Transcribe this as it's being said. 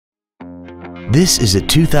This is a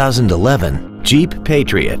 2011 Jeep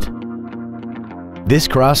Patriot. This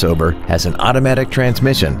crossover has an automatic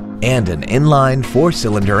transmission and an inline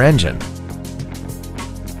 4-cylinder engine.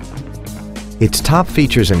 Its top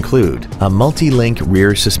features include a multi-link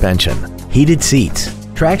rear suspension, heated seats,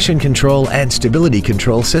 traction control and stability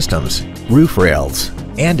control systems, roof rails,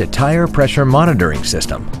 and a tire pressure monitoring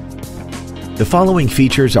system. The following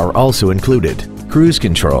features are also included: cruise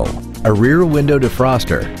control, a rear window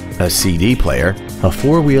defroster, a CD player, a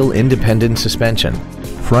 4-wheel independent suspension,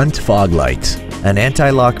 front fog lights, an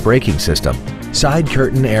anti-lock braking system, side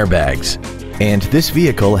curtain airbags, and this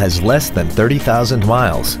vehicle has less than 30,000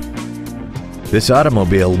 miles. This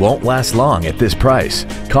automobile won't last long at this price.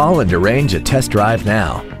 Call and arrange a test drive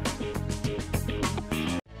now.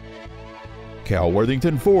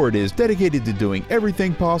 CalWorthington Ford is dedicated to doing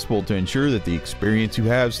everything possible to ensure that the experience you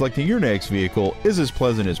have selecting your next vehicle is as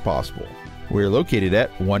pleasant as possible. We're located at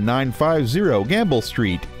 1950 Gambell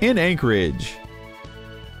Street in Anchorage.